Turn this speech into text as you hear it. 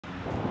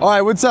All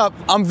right, what's up?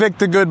 I'm Vic,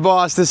 the good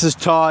boss. This is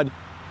Todd.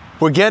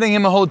 We're getting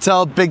him a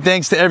hotel. Big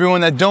thanks to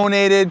everyone that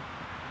donated.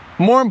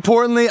 More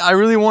importantly, I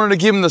really wanted to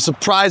give him the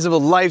surprise of a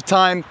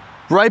lifetime.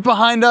 Right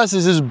behind us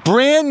is his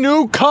brand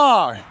new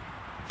car.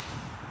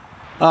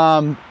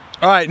 All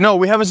right, no,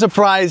 we have a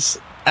surprise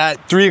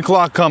at 3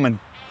 o'clock coming.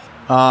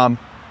 So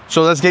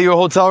let's get you a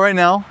hotel right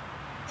now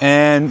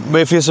and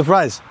wait for your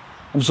surprise.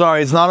 I'm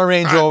sorry, it's not a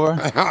Range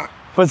Rover,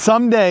 but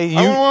someday you...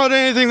 I don't want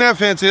anything that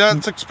fancy.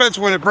 That's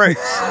expensive when it breaks.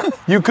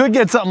 You could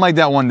get something like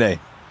that one day.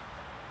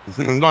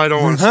 No, I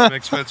don't want something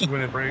expensive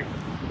when it breaks.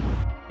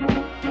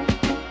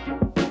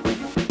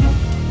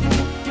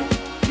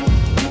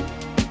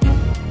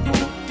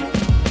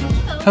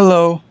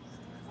 Hello.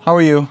 How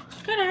are you?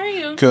 Good, how are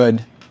you?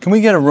 Good. Can we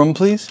get a room,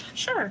 please?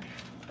 Sure.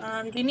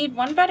 Do you need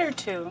one bed or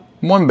two?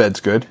 One bed's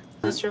good.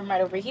 This room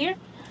right over here.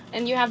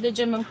 And you have the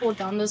gym and pool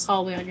down this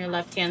hallway on your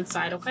left-hand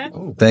side, okay?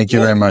 Oh, thank you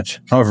very much.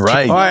 All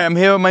right. All right, I'm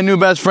here with my new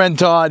best friend,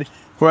 Todd.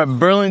 We're at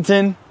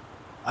Burlington.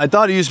 I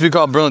thought it used to be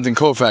called Burlington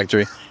Coat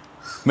Factory.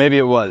 Maybe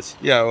it was.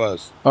 Yeah, it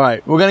was. All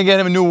right, we're gonna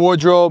get him a new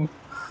wardrobe,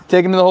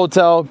 take him to the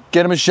hotel,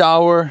 get him a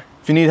shower.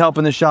 If you need help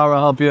in the shower,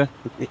 I'll help you.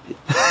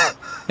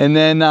 And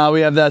then we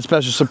have that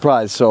special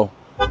surprise, so.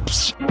 What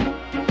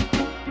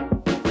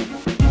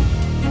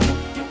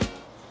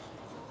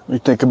do you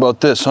think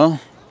about this, huh?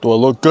 Do I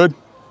look good?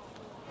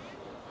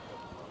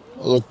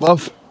 I look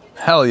buff?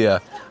 Hell yeah.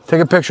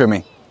 Take a picture of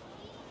me.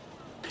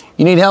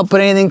 You need help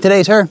with anything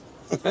today, sir?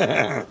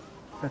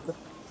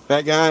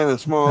 That guy in a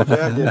small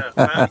jacket.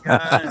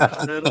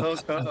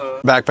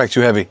 Backpack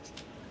too heavy.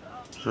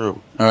 True.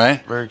 All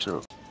right? Very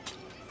true.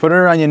 Put it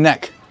around your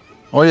neck.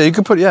 Oh yeah, you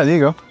can put it, yeah, there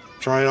you go.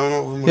 Try it on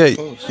over my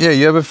clothes. Yeah,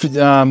 you ever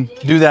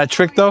do that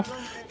trick though?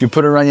 You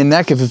put it around your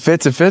neck, if it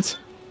fits, it fits?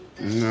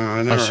 No,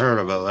 I never heard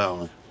about that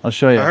one. I'll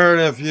show you. I heard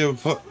if you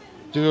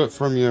do it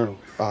from your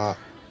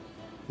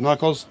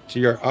knuckles to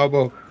your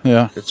elbow,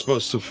 yeah, it's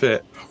supposed to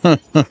fit. I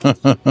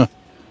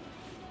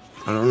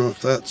don't know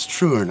if that's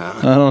true or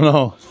not. I don't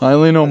know. I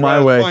only know my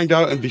way. Find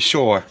out and be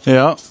sure.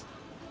 Yeah.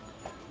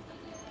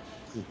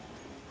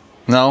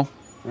 No?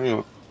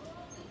 Yeah.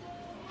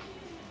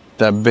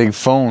 That big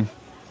phone.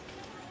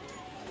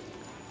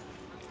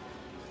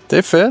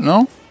 They fit,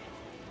 no?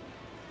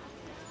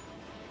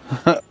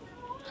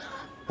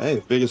 Hey,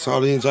 the biggest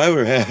audience I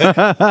ever had.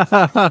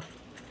 Yeah,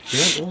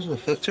 those will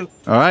fit too.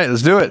 All right,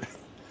 let's do it.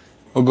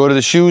 We'll go to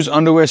the shoes,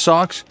 underwear,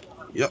 socks.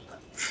 Yep.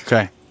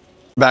 Okay.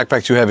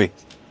 Backpack too heavy.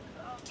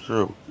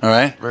 True. All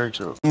right. Very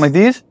true. Like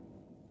these?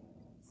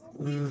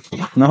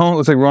 No,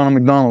 looks like Ronald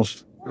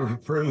McDonald's.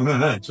 Pretty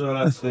much what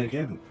I was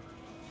thinking.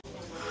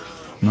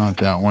 Not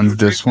that one,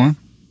 this one.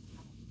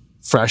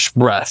 Fresh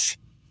breath.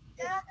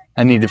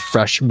 I needed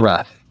fresh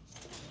breath.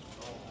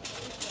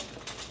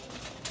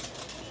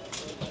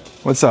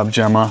 What's up,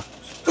 Gemma?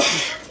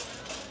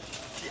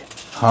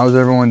 How's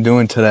everyone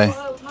doing today?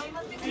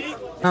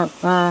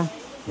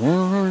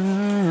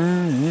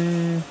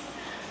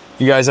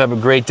 You guys have a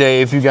great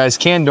day. If you guys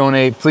can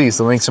donate, please,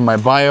 the link's in my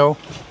bio.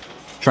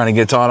 Trying to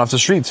get Todd off the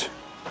streets.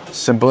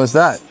 Simple as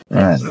that. All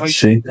right, let's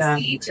see. All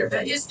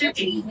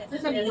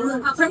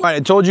right, I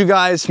told you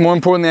guys, more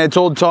importantly, I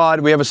told Todd,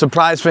 we have a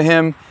surprise for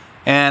him.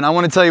 And I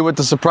want to tell you what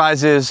the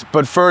surprise is.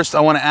 But first, I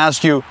want to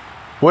ask you,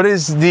 what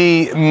is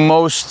the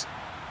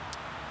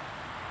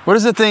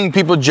thing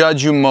people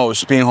judge you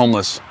most being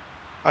homeless?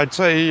 I'd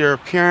say your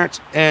appearance,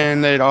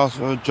 and they'd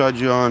also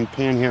judge you on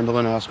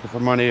panhandling, asking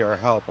for money or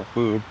help or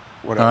food,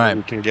 whatever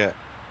you can get.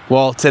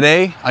 Well,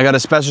 today, I got a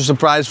special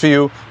surprise for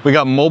you. We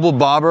got mobile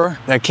barber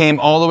that came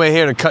all the way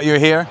here to cut your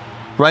hair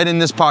right in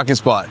this parking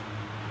spot.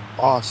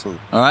 Awesome.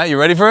 All right, you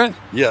ready for it?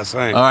 Yes,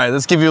 I am. All right,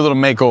 let's give you a little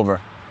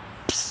makeover.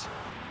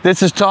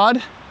 This is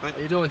Todd. How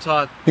you doing,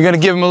 Todd? You're gonna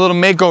give him a little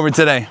makeover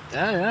today.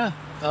 Yeah, yeah.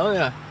 Oh,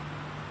 yeah.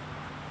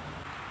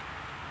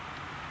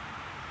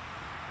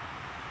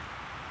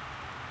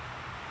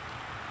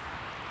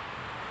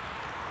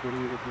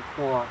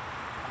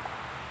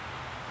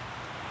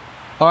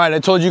 All right, I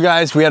told you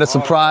guys we had a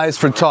surprise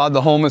for Todd, the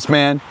homeless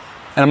man,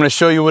 and I'm gonna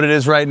show you what it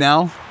is right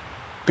now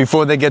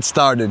before they get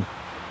started.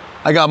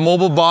 I got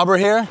mobile barber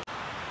here.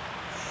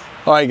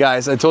 All right,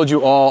 guys, I told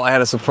you all I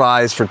had a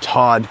surprise for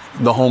Todd,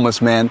 the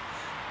homeless man.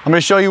 I'm gonna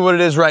show you what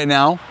it is right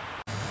now.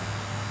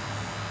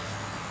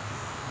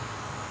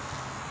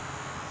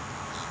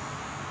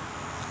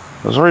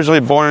 I was originally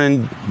born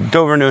in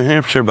Dover, New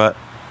Hampshire, but...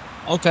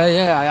 Okay,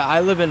 yeah, I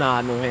live in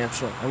New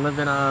Hampshire. I live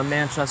in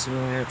Manchester, New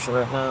Hampshire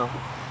right now.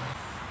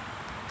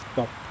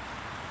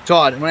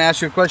 Todd, I'm gonna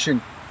ask you a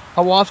question.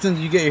 How often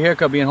do you get your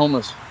haircut being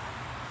homeless?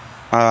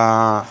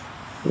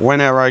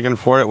 Whenever I can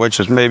afford it,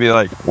 which is maybe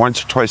like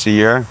once or twice a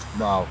year.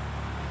 Wow,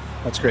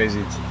 that's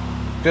crazy.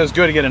 Feels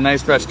good to get a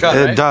nice fresh cut,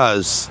 It right?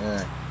 does.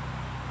 Yeah.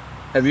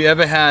 Have you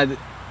ever had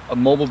a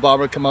mobile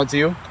barber come out to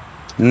you?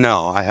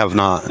 No, I have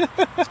not.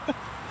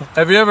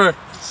 Have you ever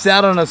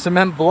sat on a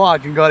cement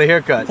block and got a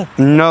haircut?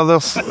 No,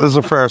 this is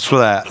a first for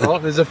that. Well,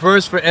 there's a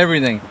first for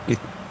everything.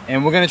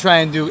 And we're gonna try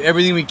and do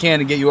everything we can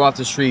to get you off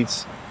the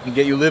streets and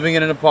get you living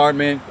in an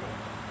apartment,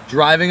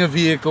 driving a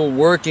vehicle,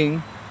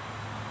 working,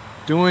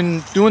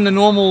 doing the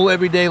normal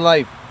everyday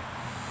life.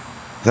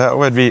 That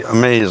would be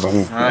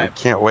amazing. All right. I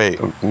can't wait.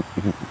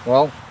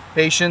 Well,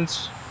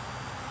 patience.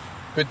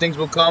 Good things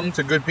will come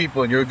to good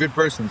people, and you're a good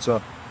person,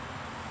 so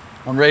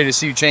I'm ready to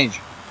see you change.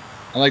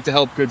 I like to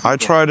help good people. I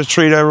try to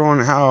treat everyone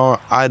how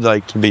I'd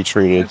like to be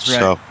treated. That's right.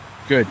 So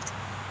Good.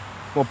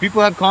 Well,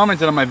 people have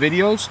commented on my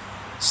videos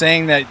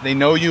saying that they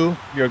know you,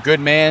 you're a good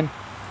man,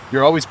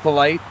 you're always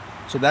polite,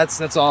 so that's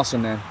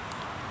awesome, man.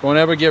 Don't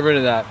ever get rid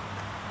of that.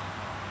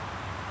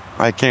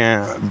 I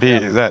can't be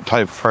that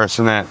type of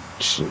person that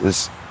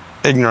is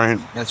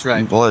ignorant. That's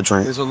right.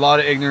 Belligerent. There's a lot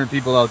of ignorant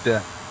people out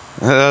there.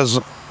 There's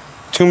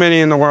too many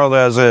in the world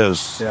as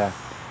is. Yeah.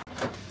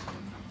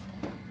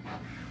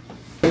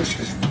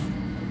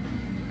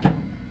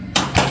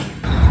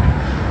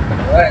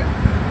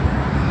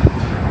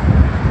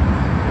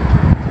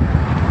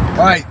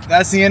 All right,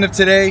 that's the end of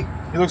today.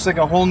 He looks like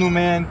a whole new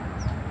man.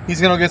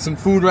 He's gonna get some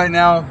food right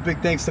now. Big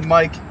thanks to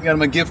Mike. He got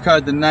him a gift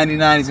card to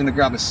 99. He's gonna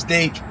grab a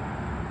steak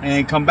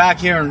and come back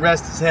here and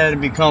rest his head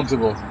and be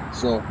comfortable.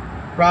 So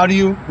proud of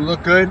you. You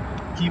look good.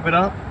 Keep it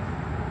up.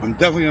 I'm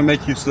definitely gonna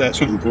make use of that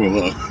swimming pool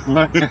though.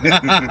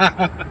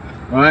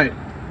 All right,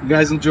 you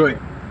guys enjoy.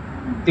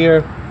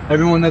 Here,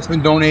 everyone that's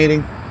been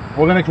donating,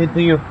 we're gonna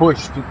continue to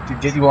push to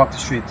get you off the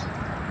streets.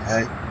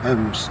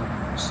 I'm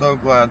so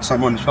glad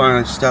someone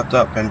finally stepped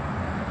up and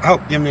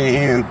helped give me a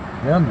hand.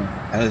 Yeah,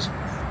 man.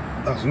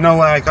 There's no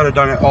way I could have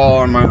done it all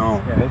on my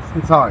own. Yeah,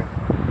 it's hard.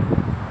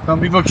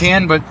 Some people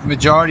can, but the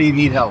majority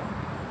need help.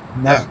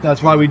 And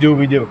that's why we do what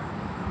we do.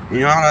 You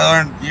know what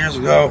I learned years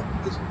ago?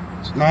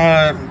 It's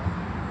not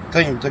a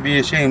thing to be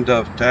ashamed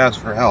of to ask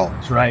for help.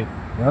 That's right.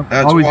 Yep.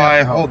 That's Always why I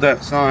ask for help. hold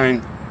that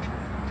sign.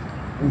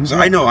 Because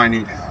I know I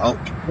need help.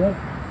 Yeah.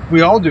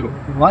 We all do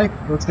in life.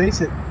 Let's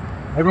face it.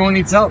 Everyone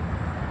needs help.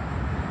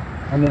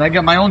 I mean, I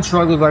got my own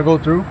struggles I go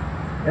through.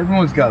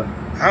 Everyone's got it.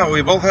 Yeah,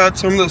 we both had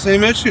some of the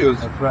same issues.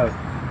 That's right.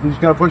 You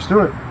just gotta push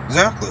through it.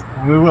 Exactly.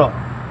 And we will.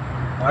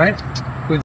 All right?